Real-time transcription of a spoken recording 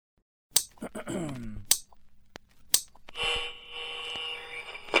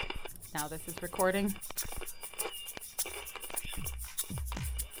This is recording.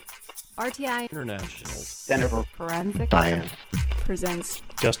 RTI International Center for Forensic Science presents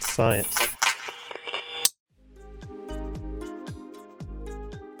Just Science.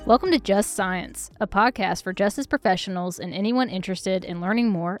 Welcome to Just Science, a podcast for justice professionals and anyone interested in learning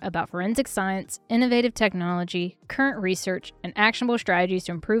more about forensic science, innovative technology, current research, and actionable strategies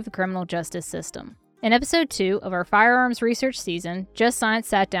to improve the criminal justice system. In episode 2 of our Firearms Research season, Just Science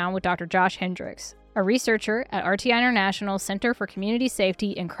sat down with Dr. Josh Hendrix, a researcher at RTI International's Center for Community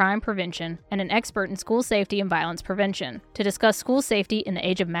Safety and Crime Prevention and an expert in school safety and violence prevention, to discuss school safety in the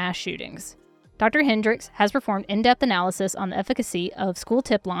age of mass shootings. Dr. Hendrix has performed in-depth analysis on the efficacy of school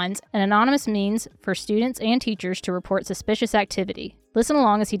tip lines, an anonymous means for students and teachers to report suspicious activity. Listen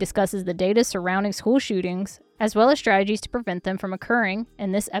along as he discusses the data surrounding school shootings, as well as strategies to prevent them from occurring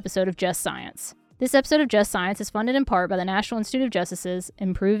in this episode of Just Science. This episode of Just Science is funded in part by the National Institute of Justice's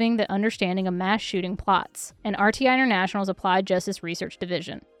Improving the Understanding of Mass Shooting Plots and RTI International's Applied Justice Research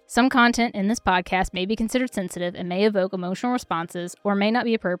Division. Some content in this podcast may be considered sensitive and may evoke emotional responses or may not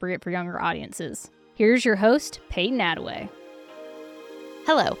be appropriate for younger audiences. Here's your host, Peyton Attaway.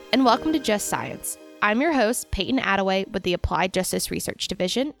 Hello, and welcome to Just Science. I'm your host, Peyton Attaway with the Applied Justice Research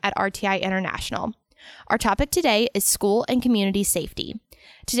Division at RTI International. Our topic today is school and community safety.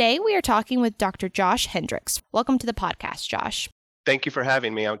 Today, we are talking with Dr. Josh Hendrix. Welcome to the podcast, Josh. Thank you for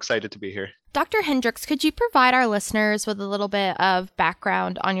having me. I'm excited to be here. Dr. Hendrix, could you provide our listeners with a little bit of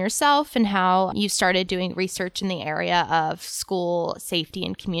background on yourself and how you started doing research in the area of school safety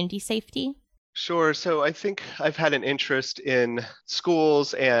and community safety? Sure. So I think I've had an interest in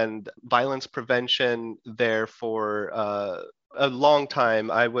schools and violence prevention there for a long time.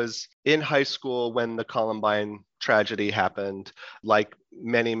 I was in high school when the Columbine tragedy happened, like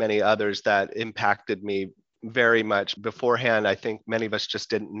many others that impacted me very much. Beforehand, I think many of us just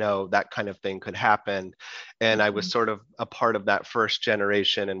didn't know that kind of thing could happen. And I was sort of a part of that first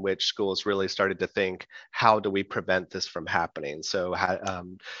generation in which schools really started to think, how do we prevent this from happening? So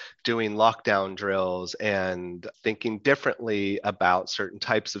doing lockdown drills and thinking differently about certain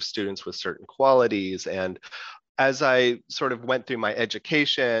types of students with certain qualities. And as I sort of went through my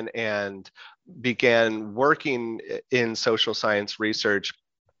education and began working in social science research,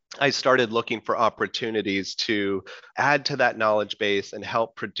 I started looking for opportunities to add to that knowledge base and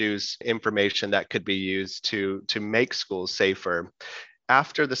help produce information that could be used to make schools safer.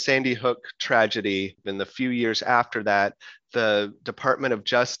 After the Sandy Hook tragedy, in the few years after that, the Department of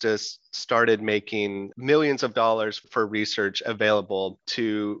Justice started making millions of dollars for research available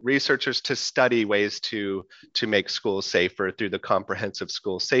to researchers to study ways to make schools safer through the Comprehensive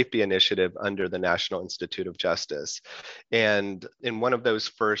School Safety Initiative under the National Institute of Justice. And in one of those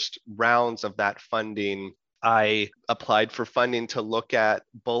first rounds of that funding, I applied for funding to look at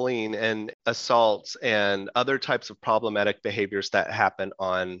bullying and assaults and other types of problematic behaviors that happen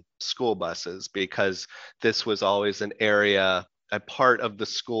on school buses, because this was always an area, a part of the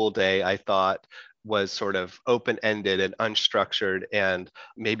school day I thought was sort of open-ended and unstructured and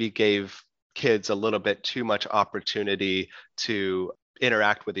maybe gave kids a little bit too much opportunity to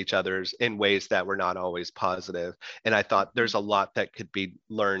interact with each other in ways that were not always positive. And I thought there's a lot that could be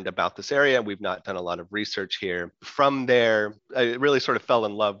learned about this area. We've not done a lot of research here. From there, I really sort of fell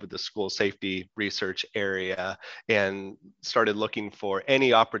in love with the school safety research area and started looking for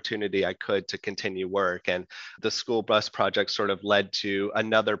any opportunity I could to continue work. And the school bus project sort of led to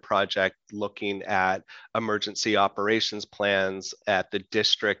another project looking at emergency operations plans at the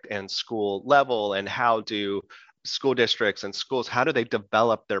district and school level, and how do school districts and schools, how do they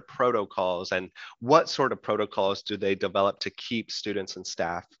develop their protocols, and what sort of protocols do they develop to keep students and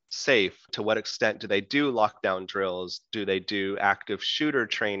staff safe? To what extent do they do lockdown drills? Do they do active shooter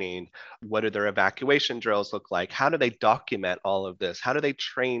training? What do their evacuation drills look like? How do they document all of this? How do they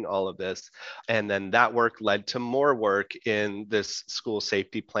train all of this? And then that work led to more work in this school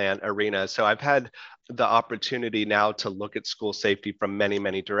safety plan arena. So I've had the opportunity now to look at school safety from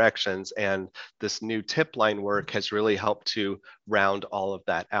many directions. And this new tip line work has really helped to round all of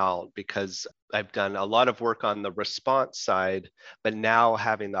that out, because I've done a lot of work on the response side, but now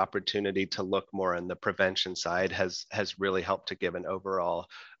having the opportunity to look more on the prevention side has really helped to give an overall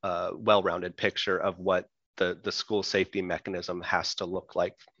well-rounded picture of what the school safety mechanism has to look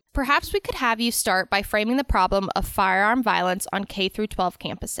like. Perhaps we could have you start by framing the problem of firearm violence on K through 12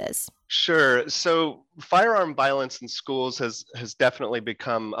 campuses. Sure. So firearm violence in schools has definitely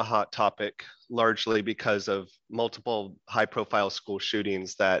become a hot topic, largely because of multiple high-profile school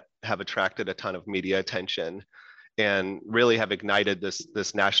shootings that have attracted a ton of media attention and really have ignited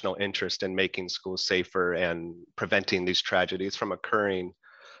this national interest in making schools safer and preventing these tragedies from occurring.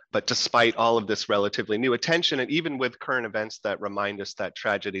 But despite all of this relatively new attention, and even with current events that remind us that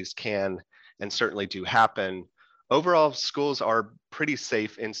tragedies can and certainly do happen, overall, schools are pretty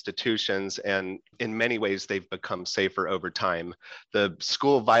safe institutions, and in many ways, they've become safer over time. The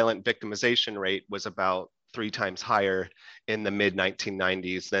school violent victimization rate was about 3 times higher in the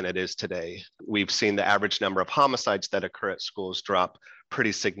mid-1990s than it is today. We've seen the average number of homicides that occur at schools drop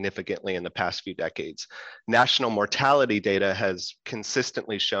pretty significantly in the past few decades. National mortality data has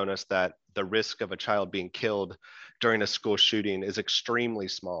consistently shown us that the risk of a child being killed during a school shooting is extremely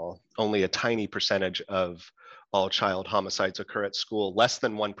small. Only a tiny percentage of all child homicides occur at school, less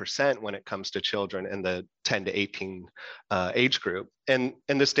than 1% when it comes to children in the 10 to 18 age group. And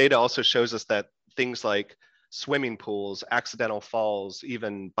this data also shows us that things like swimming pools, accidental falls,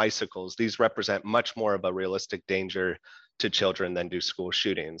 even bicycles, these represent much more of a realistic danger to children than do school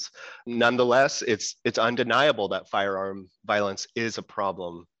shootings. Nonetheless, it's undeniable that firearm violence is a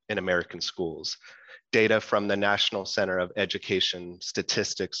problem in American schools. Data from the National Center of Education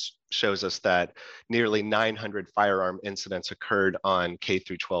Statistics shows us that nearly 900 firearm incidents occurred on K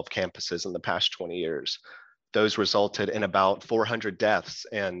through 12 campuses in the past 20 years. Those resulted in about 400 deaths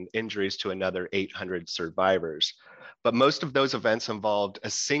and injuries to another 800 survivors. But most of those events involved a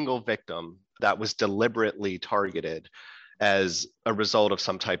single victim that was deliberately targeted as a result of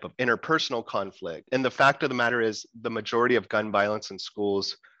some type of interpersonal conflict. And the fact of the matter is, the majority of gun violence in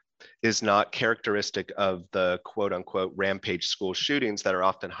schools is not characteristic of the quote unquote rampage school shootings that are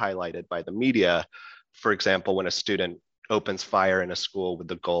often highlighted by the media. For example, when a student opens fire in a school with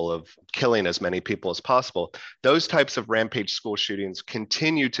the goal of killing as many people as possible, those types of rampage school shootings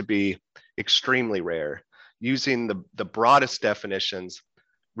continue to be extremely rare. Using the broadest definitions,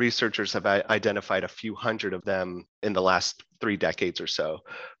 researchers have identified a few hundred of them in the last 3 decades or so.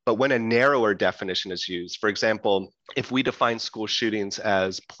 But when a narrower definition is used, for example, if we define school shootings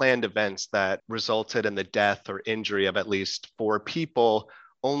as planned events that resulted in the death or injury of at least 4 people,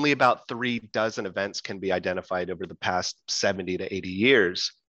 only about 3 dozen events can be identified over the past 70 to 80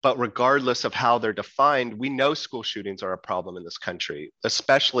 years. But regardless of how they're defined, we know school shootings are a problem in this country,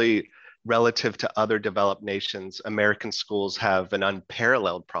 especially relative to other developed nations. American schools have an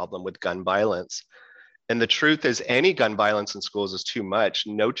unparalleled problem with gun violence. And the truth is, any gun violence in schools is too much.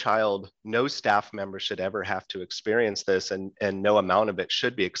 No child, no staff member should ever have to experience this, and no amount of it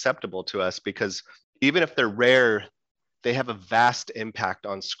should be acceptable to us, because even if they're rare, they have a vast impact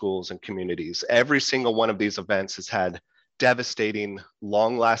on schools and communities. Every single one of these events has had devastating,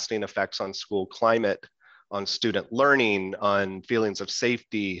 long-lasting effects on school climate, on student learning, on feelings of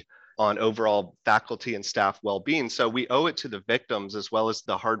safety, on overall faculty and staff well-being. So we owe it to the victims, as well as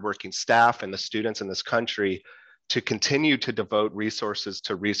the hardworking staff and the students in this country, to continue to devote resources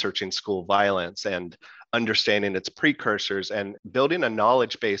to researching school violence and understanding its precursors and building a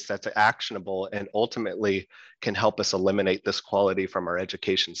knowledge base that's actionable and ultimately can help us eliminate this quality from our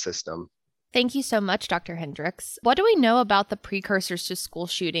education system. Thank you so much, Dr. Hendrix. What do we know about the precursors to school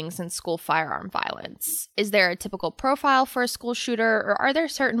shootings and school firearm violence? Is there a typical profile for a school shooter, or are there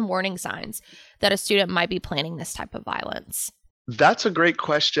certain warning signs that a student might be planning this type of violence? That's a great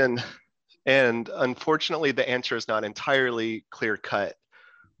question. And unfortunately, the answer is not entirely clear-cut.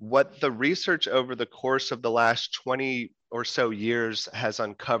 What the research over the course of the last 20 or so years has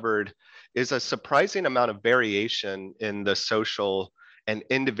uncovered is a surprising amount of variation in the social and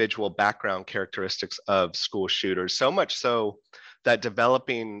individual background characteristics of school shooters. So much so that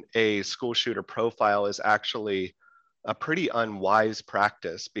developing a school shooter profile is actually a pretty unwise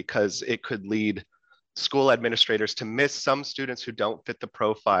practice, because it could lead school administrators to miss some students who don't fit the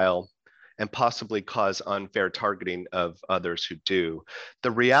profile and possibly cause unfair targeting of others who do.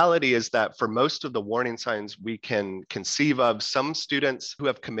 The reality is that for most of the warning signs we can conceive of, some students who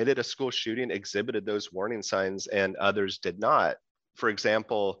have committed a school shooting exhibited those warning signs and others did not. For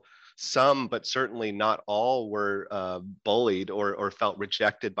example, some, but certainly not all, were bullied or felt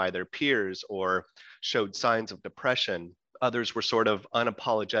rejected by their peers or showed signs of depression. Others were sort of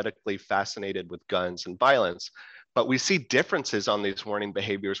unapologetically fascinated with guns and violence. But we see differences on these warning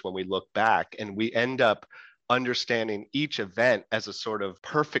behaviors when we look back, and we end up understanding each event as a sort of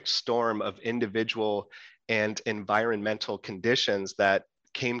perfect storm of individual and environmental conditions that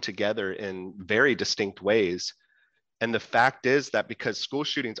came together in very distinct ways. And the fact is that because school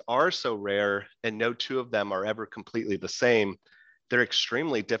shootings are so rare and no 2 of them are ever completely the same, they're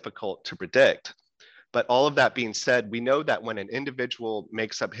extremely difficult to predict. But all of that being said, we know that when an individual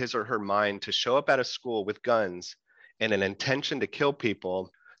makes up his or her mind to show up at a school with guns and an intention to kill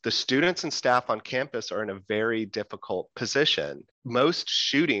people, the students and staff on campus are in a very difficult position. Most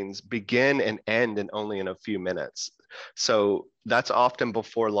shootings begin and end in only in a few minutes. So that's often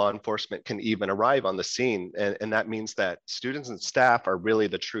before law enforcement can even arrive on the scene. And that means that students and staff are really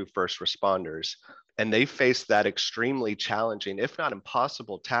the true first responders. And they face that extremely challenging, if not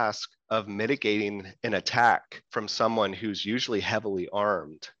impossible, task of mitigating an attack from someone who's usually heavily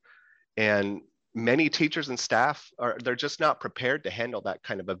armed. And many teachers and staff they're just not prepared to handle that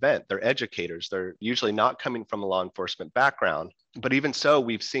kind of event. They're educators. They're usually not coming from a law enforcement background. But even so,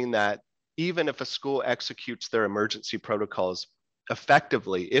 we've seen that even if a school executes their emergency protocols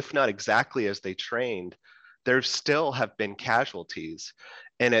effectively, if not exactly as they trained, there still have been casualties.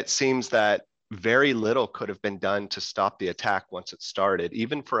 And it seems that very little could have been done to stop the attack once it started,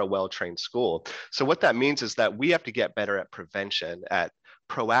 even for a well-trained school. So what that means is that we have to get better at prevention, at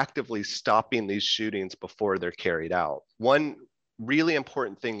proactively stopping these shootings before they're carried out. One really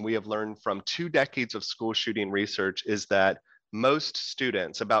important thing we have learned from 2 decades of school shooting research is that most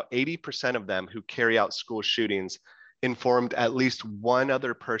students, about 80% of them who carry out school shootings, informed at least one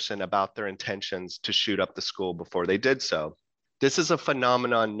other person about their intentions to shoot up the school before they did so. This is a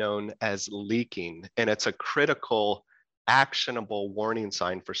phenomenon known as leaking, and it's a critical, actionable warning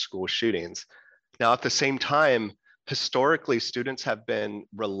sign for school shootings. Now, at the same time, historically, students have been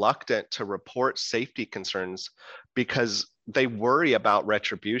reluctant to report safety concerns because they worry about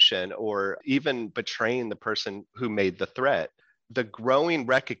retribution or even betraying the person who made the threat. The growing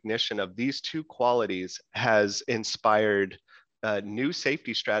recognition of these two qualities has inspired new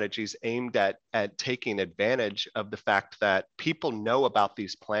safety strategies aimed at taking advantage of the fact that people know about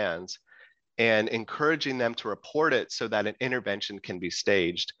these plans and encouraging them to report it so that an intervention can be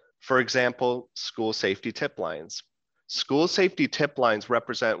staged. For example, school safety tip lines. School safety tip lines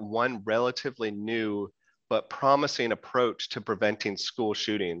represent one relatively new but promising approach to preventing school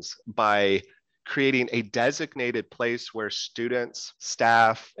shootings by creating a designated place where students,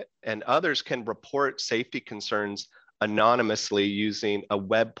 staff, and others can report safety concerns anonymously using a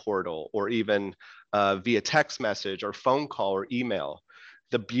web portal or even via text message or phone call or email.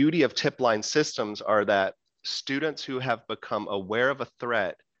 The beauty of tip line systems are that students who have become aware of a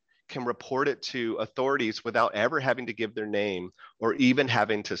threat can report it to authorities without ever having to give their name or even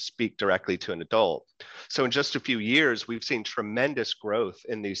having to speak directly to an adult. So in just a few years, we've seen tremendous growth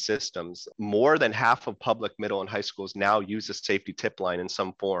in these systems. More than half of public middle and high schools now use a safety tip line in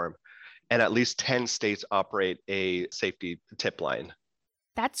some form, and at least 10 states operate a safety tip line.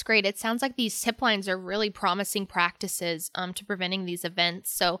 That's great. It sounds like these tip lines are really promising practices to preventing these events.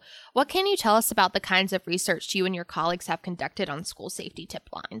 So what can you tell us about the kinds of research you and your colleagues have conducted on school safety tip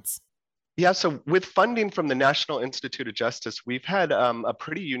lines? Yeah, so with funding from the National Institute of Justice, we've had a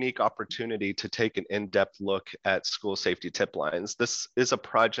pretty unique opportunity to take an in-depth look at school safety tip lines. This is a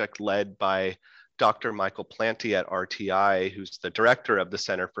project led by Dr. Michael Planty at RTI, who's the director of the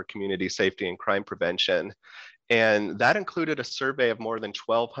Center for Community Safety and Crime Prevention. And that included a survey of more than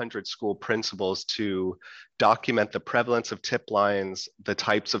 1,200 school principals to document the prevalence of tip lines, the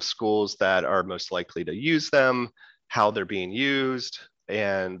types of schools that are most likely to use them, how they're being used,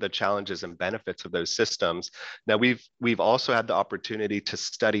 and the challenges and benefits of those systems. Now, we've also had the opportunity to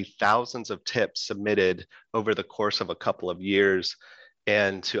study thousands of tips submitted over the course of a couple of years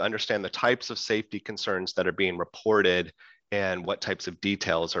and to understand the types of safety concerns that are being reported and what types of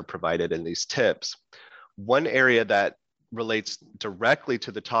details are provided in these tips. One area that relates directly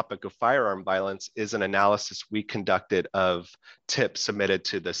to the topic of firearm violence is an analysis we conducted of tips submitted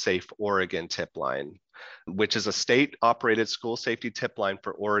to the Safe Oregon tip line, which is a state-operated school safety tip line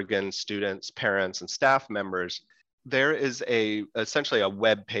for Oregon students, parents, and staff members. There is essentially a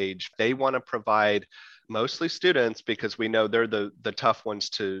web page. They want to provide mostly students, because we know they're the tough ones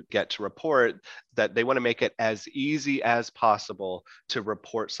to get to report, that they want to make it as easy as possible to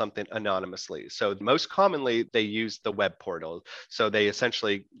report something anonymously. So most commonly, they use the web portal. So they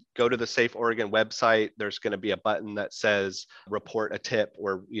essentially go to the Safe Oregon website. There's going to be a button that says report a tip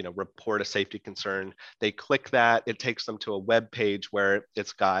or report a safety concern. They click that. It takes them to a web page where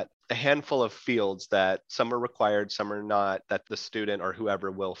it's got a handful of fields that some are required, some are not, that the student or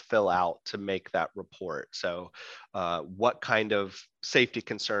whoever will fill out to make that report. So what kind of safety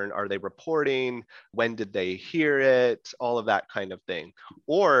concern are they reporting? When did they hear it? All of that kind of thing.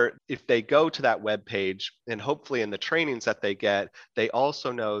 Or if they go to that web page, and hopefully in the trainings that they get, they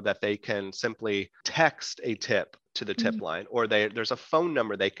also know that they can simply text a tip to the tip line, or there's a phone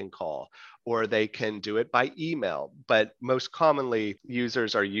number they can call, or they can do it by email. But most commonly,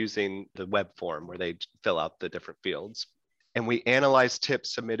 users are using the web form where they fill out the different fields. And we analyzed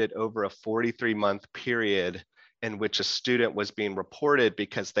tips submitted over a 43-month period in which a student was being reported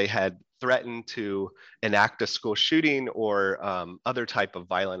because they had threatened to enact a school shooting or other type of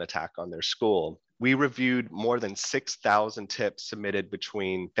violent attack on their school. We reviewed more than 6,000 tips submitted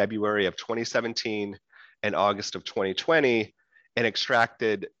between February of 2017 and August of 2020 and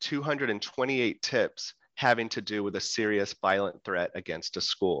extracted 228 tips having to do with a serious violent threat against a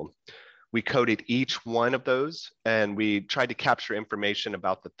school. We coded each one of those, and we tried to capture information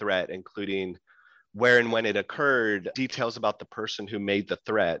about the threat, including where and when it occurred, details about the person who made the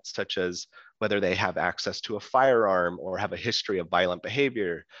threat, such as whether they have access to a firearm or have a history of violent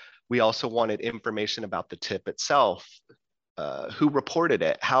behavior. We also wanted information about the tip itself, who reported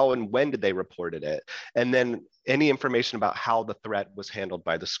it, how and when did they reported it, and then any information about how the threat was handled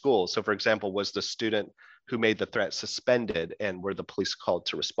by the school. So for example, was the student who made the threat suspended, and were the police called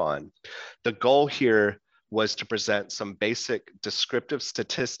to respond? The goal here was to present some basic descriptive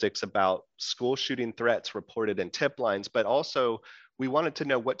statistics about school shooting threats reported in tip lines, but also we wanted to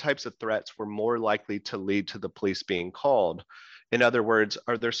know what types of threats were more likely to lead to the police being called. In other words,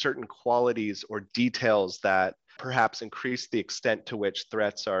 are there certain qualities or details that perhaps increase the extent to which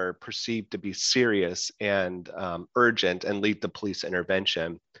threats are perceived to be serious and urgent and lead to police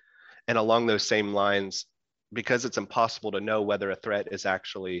intervention? And along those same lines, because it's impossible to know whether a threat is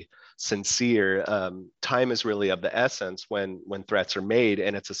actually sincere, time is really of the essence when threats are made,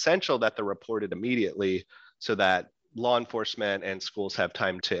 and it's essential that they're reported immediately so that law enforcement and schools have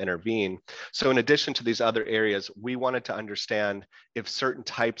time to intervene. So in addition to these other areas, we wanted to understand if certain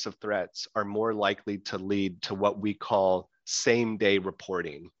types of threats are more likely to lead to what we call same-day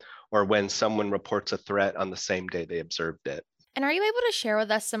reporting, or when someone reports a threat on the same day they observed it. And are you able to share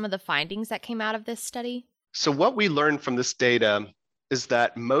with us some of the findings that came out of this study? So what we learned from this data is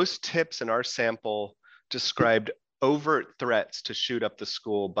that most tips in our sample described overt threats to shoot up the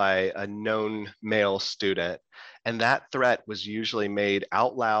school by a known male student. And that threat was usually made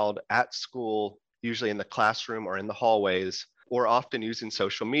out loud at school, usually in the classroom or in the hallways, or often using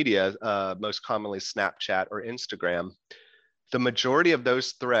social media, most commonly Snapchat or Instagram. The majority of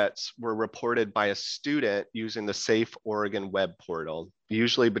those threats were reported by a student using the Safe Oregon web portal,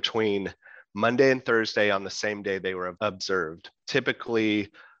 usually between Monday and Thursday on the same day they were observed, typically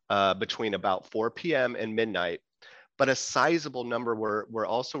between about 4 p.m. and midnight. But a sizable number were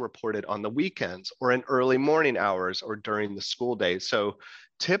also reported on the weekends or in early morning hours or during the school day. So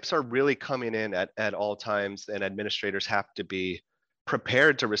tips are really coming in at all times, and administrators have to be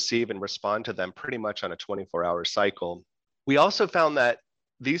prepared to receive and respond to them pretty much on a 24-hour cycle. We also found that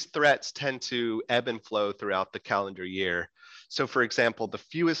these threats tend to ebb and flow throughout the calendar year. So for example, the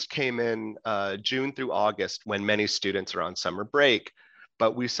fewest came in June through August when many students are on summer break,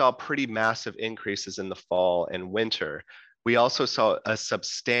 but we saw pretty massive increases in the fall and winter. We also saw a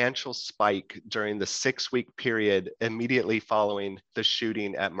substantial spike during the 6-week period immediately following the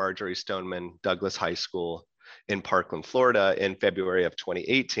shooting at Marjory Stoneman Douglas High School in Parkland, Florida in February of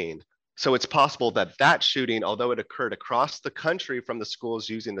 2018. So it's possible that that shooting, although it occurred across the country from the schools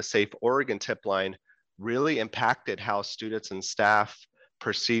using the Safe Oregon tip line, really impacted how students and staff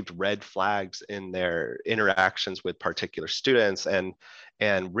perceived red flags in their interactions with particular students and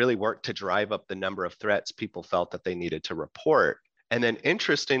really worked to drive up the number of threats people felt that they needed to report. And then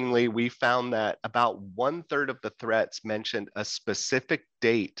interestingly, we found that about 1/3 of the threats mentioned a specific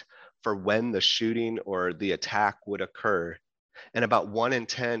date for when the shooting or the attack would occur. And about 1 in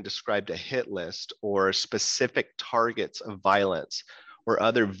 10 described a hit list or specific targets of violence or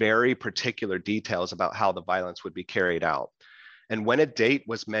other very particular details about how the violence would be carried out. And when a date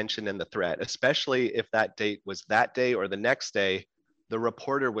was mentioned in the threat, especially if that date was that day or the next day, the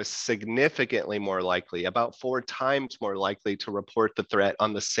reporter was significantly more likely, about 4 times more likely, to report the threat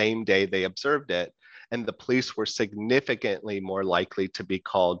on the same day they observed it. And the police were significantly more likely to be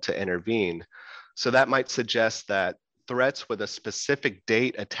called to intervene. So that might suggest that threats with a specific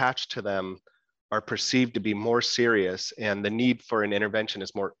date attached to them are perceived to be more serious, and the need for an intervention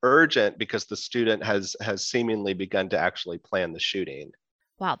is more urgent because the student has seemingly begun to actually plan the shooting.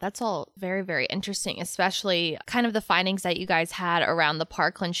 Wow, that's all very, very interesting, especially kind of the findings that you guys had around the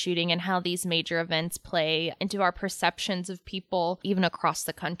Parkland shooting and how these major events play into our perceptions of people even across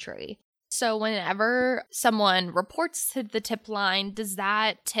the country. So whenever someone reports to the tip line, does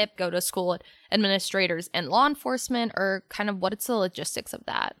that tip go to school administrators and law enforcement, or kind of what's the logistics of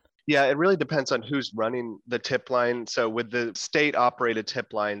that? Yeah, it really depends on who's running the tip line. So with the state operated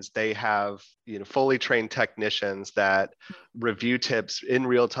tip lines, they have, fully trained technicians that review tips in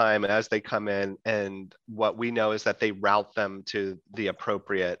real time as they come in. And what we know is that they route them to the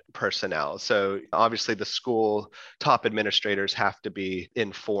appropriate personnel. So obviously the school top administrators have to be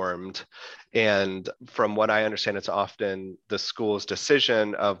informed. And from what I understand, it's often the school's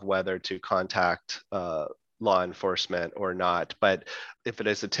decision of whether to contact law enforcement or not. But if it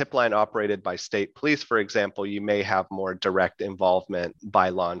is a tip line operated by state police, for example, you may have more direct involvement by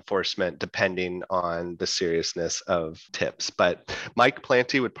law enforcement depending on the seriousness of tips. But Mike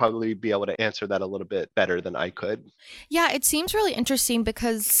Planty would probably be able to answer that a little bit better than I could. Yeah, it seems really interesting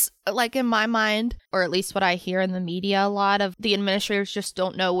because, like, in my mind, or at least what I hear in the media a lot of, the administrators just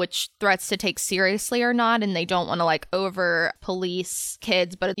don't know which threats to take seriously or not, and they don't want to over police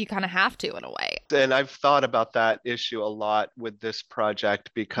kids, but you kind of have to in a way. And I've thought about that issue a lot with this project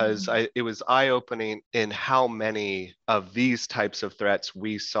because it was eye-opening in how many of these types of threats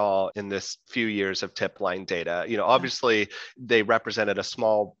we saw in this few years of tip line data. Obviously they represented a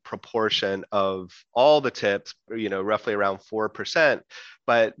small proportion of all the tips, roughly around 4%.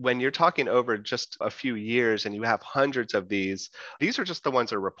 But when you're talking over just a few years and you have hundreds of these are just the ones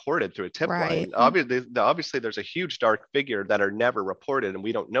that are reported through a tip line. Obviously, there's a huge dark figure that are never reported and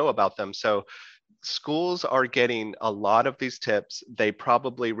we don't know about them. So schools are getting a lot of these tips. They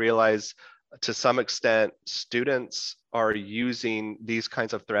probably realize to some extent students are using these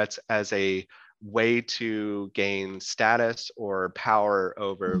kinds of threats as a way to gain status or power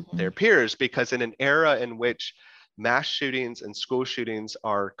over their peers, because in an era in which mass shootings and school shootings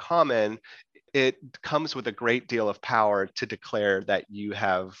are common, it comes with a great deal of power to declare that you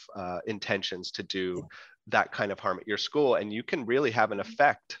have intentions to do that kind of harm at your school, and you can really have an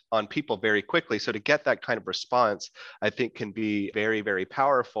effect on people very quickly. So to get that kind of response, I think can be very, very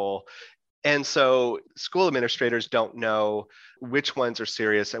powerful. And so school administrators don't know which ones are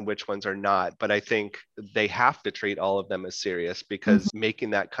serious and which ones are not. But I think they have to treat all of them as serious because making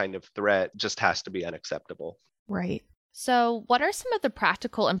that kind of threat just has to be unacceptable. Right. So what are some of the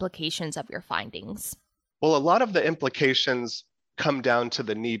practical implications of your findings? Well, a lot of the implications come down to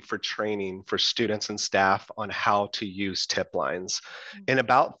the need for training for students and staff on how to use tip lines. In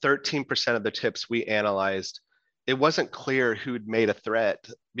about 13% of the tips we analyzed, it wasn't clear who'd made a threat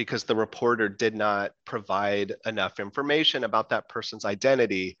because the reporter did not provide enough information about that person's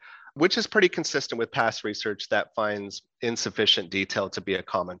identity, which is pretty consistent with past research that finds insufficient detail to be a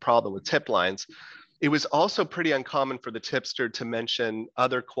common problem with tip lines. It was also pretty uncommon for the tipster to mention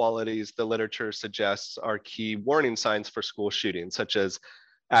other qualities the literature suggests are key warning signs for school shootings, such as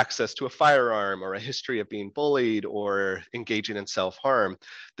access to a firearm or a history of being bullied or engaging in self-harm.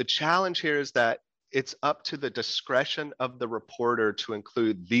 The challenge here is that it's up to the discretion of the reporter to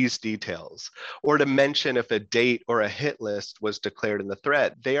include these details or to mention if a date or a hit list was declared in the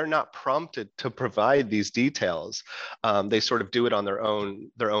threat. They are not prompted to provide these details. They sort of do it on their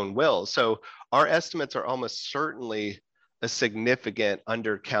own will. So our estimates are almost certainly a significant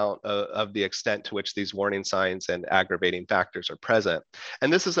undercount of the extent to which these warning signs and aggravating factors are present.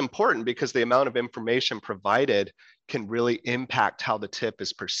 And this is important because the amount of information provided can really impact how the tip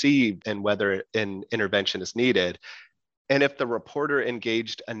is perceived and whether an intervention is needed. And if the reporter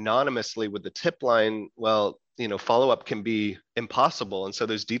engaged anonymously with the tip line, well, follow-up can be impossible. And so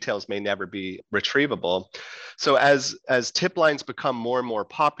those details may never be retrievable. So as tip lines become more and more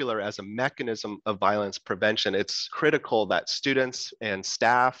popular as a mechanism of violence prevention, it's critical that students and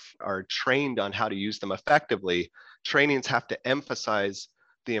staff are trained on how to use them effectively. Trainings have to emphasize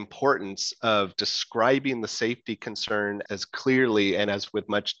the importance of describing the safety concern as clearly and as with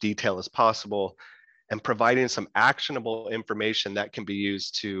much detail as possible, and providing some actionable information that can be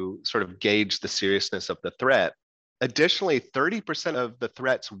used to sort of gauge the seriousness of the threat. Additionally, 30% of the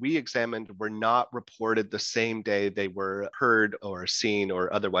threats we examined were not reported the same day they were heard or seen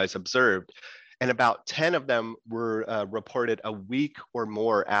or otherwise observed. And about 10 of them were reported a week or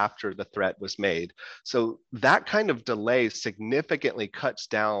more after the threat was made. So that kind of delay significantly cuts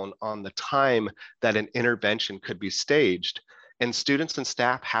down on the time that an intervention could be staged. And students and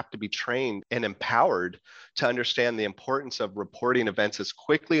staff have to be trained and empowered to understand the importance of reporting events as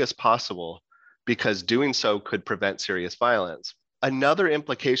quickly as possible, because doing so could prevent serious violence. Another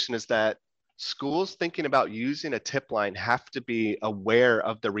implication is that schools thinking about using a tip line have to be aware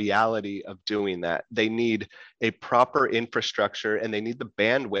of the reality of doing that. They need a proper infrastructure and they need the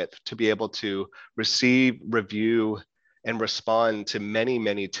bandwidth to be able to receive, review, and respond to many,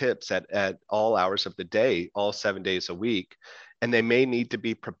 many tips at all hours of the day, all 7 days a week. And they may need to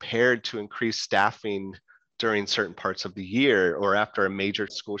be prepared to increase staffing during certain parts of the year or after a major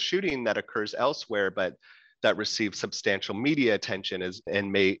school shooting that occurs elsewhere, but that receives substantial media attention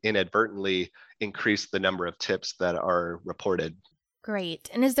and may inadvertently increase the number of tips that are reported. Great.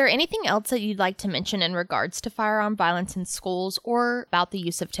 And is there anything else that you'd like to mention in regards to firearm violence in schools or about the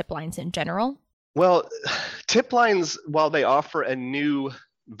use of tip lines in general? Well, tip lines, while they offer a new,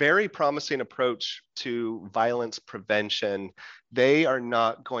 very promising approach to violence prevention, they are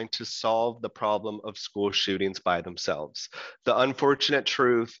not going to solve the problem of school shootings by themselves. The unfortunate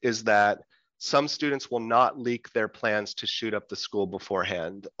truth is that some students will not leak their plans to shoot up the school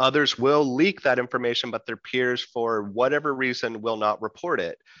beforehand. Others will leak that information, but their peers, for whatever reason, will not report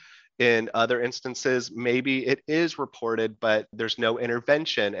it. In other instances, maybe it is reported, but there's no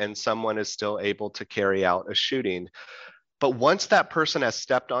intervention and someone is still able to carry out a shooting. But once that person has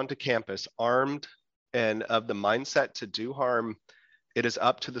stepped onto campus armed and of the mindset to do harm, it is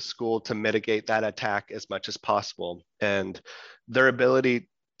up to the school to mitigate that attack as much as possible. And their ability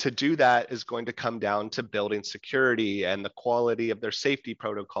to do that is going to come down to building security and the quality of their safety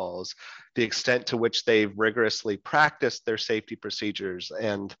protocols, the extent to which they've rigorously practiced their safety procedures,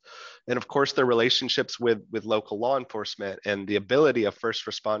 and of course their relationships with local law enforcement and the ability of first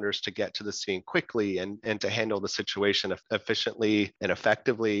responders to get to the scene quickly and to handle the situation efficiently and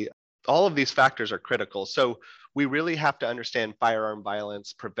effectively. All of these factors are critical. So we really have to understand firearm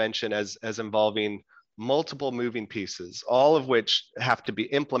violence prevention as involving multiple moving pieces, all of which have to be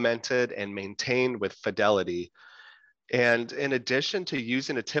implemented and maintained with fidelity. And in addition to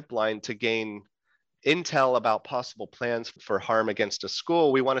using a tip line to gain intel about possible plans for harm against a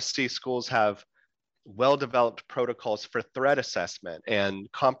school, we want to see schools have well-developed protocols for threat assessment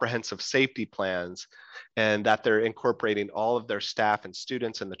and comprehensive safety plans, and that they're incorporating all of their staff and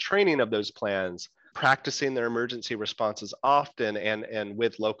students in the training of those plans, practicing their emergency responses often and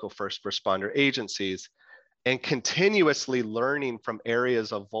with local first responder agencies, and continuously learning from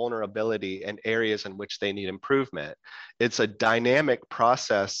areas of vulnerability and areas in which they need improvement. It's a dynamic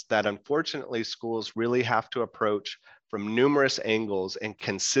process that unfortunately schools really have to approach from numerous angles and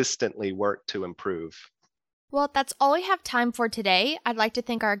consistently work to improve. Well, that's all we have time for today. I'd like to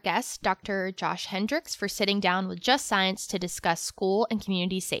thank our guest, Dr. Josh Hendrix, for sitting down with Just Science to discuss school and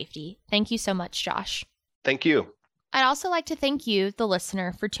community safety. Thank you so much, Josh. Thank you. I'd also like to thank you, the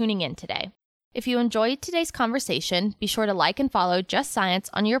listener, for tuning in today. If you enjoyed today's conversation, be sure to like and follow Just Science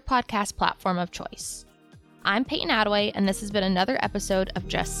on your podcast platform of choice. I'm Peyton Attaway, and this has been another episode of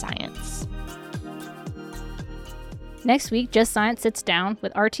Just Science. Next week, Just Science sits down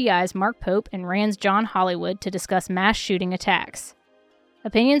with RTI's Mark Pope and RAND's John Hollywood to discuss mass shooting attacks.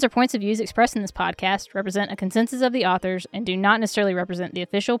 Opinions or points of views expressed in this podcast represent a consensus of the authors and do not necessarily represent the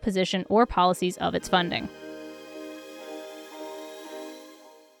official position or policies of its funding.